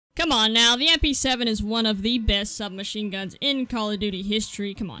Come on now, the MP7 is one of the best submachine guns in Call of Duty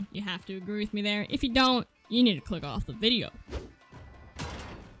history. Come on, you have to agree with me there. If you don't, you need to click off the video.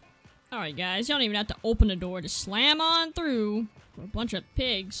 Alright guys, you don't even have to open the door, just slam on through. We're a bunch of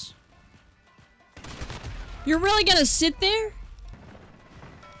pigs. You're really gonna sit there?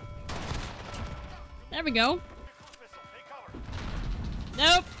 There we go.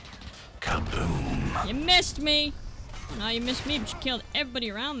 Nope. Kaboom. You missed me. Well, no, you missed me, but you killed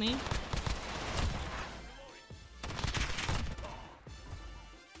everybody around me.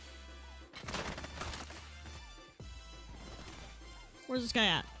 Where's this guy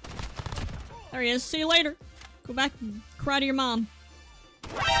at? There he is. See you later. Go back and cry to your mom.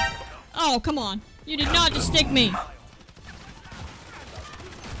 Oh, come on. You did not just stick me.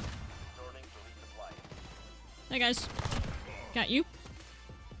 Hey, guys. Got you.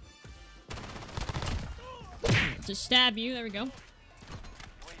 Just stab you. There we go.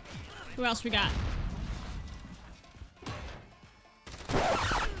 Who else we got?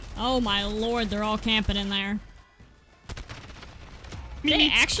 Oh my lord, they're all camping in there. They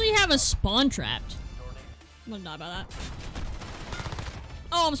actually have a spawn trapped. I'm gonna die by that.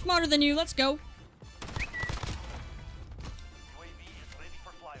 Oh, I'm smarter than you. Let's go.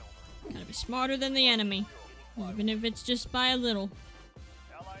 Gotta be smarter than the enemy. Even if it's just by a little.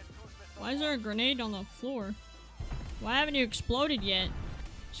 Why is there a grenade on the floor? Why haven't you exploded yet?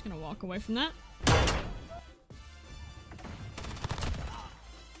 Just gonna walk away from that.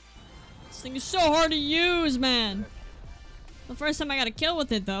 This thing is so hard to use, man. The first time I got a kill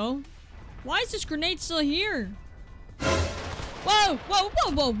with it, though. Why is this grenade still here? Whoa! Whoa!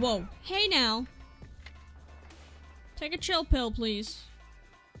 Whoa! Whoa! Whoa! Hey now. Take a chill pill, please.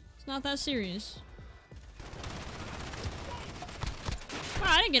 It's not that serious. Wow,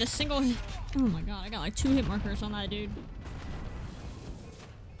 I didn't get a single hit. Oh my god, I got like 2 hit markers on that dude.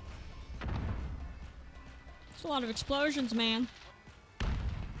 It's a lot of explosions, man. Can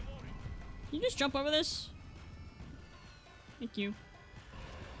you just jump over this? Thank you.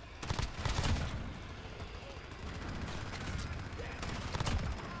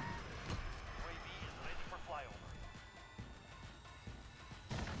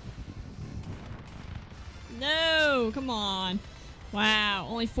 No, come on. Wow,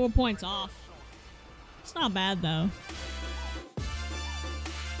 only 4 points off. It's not bad though.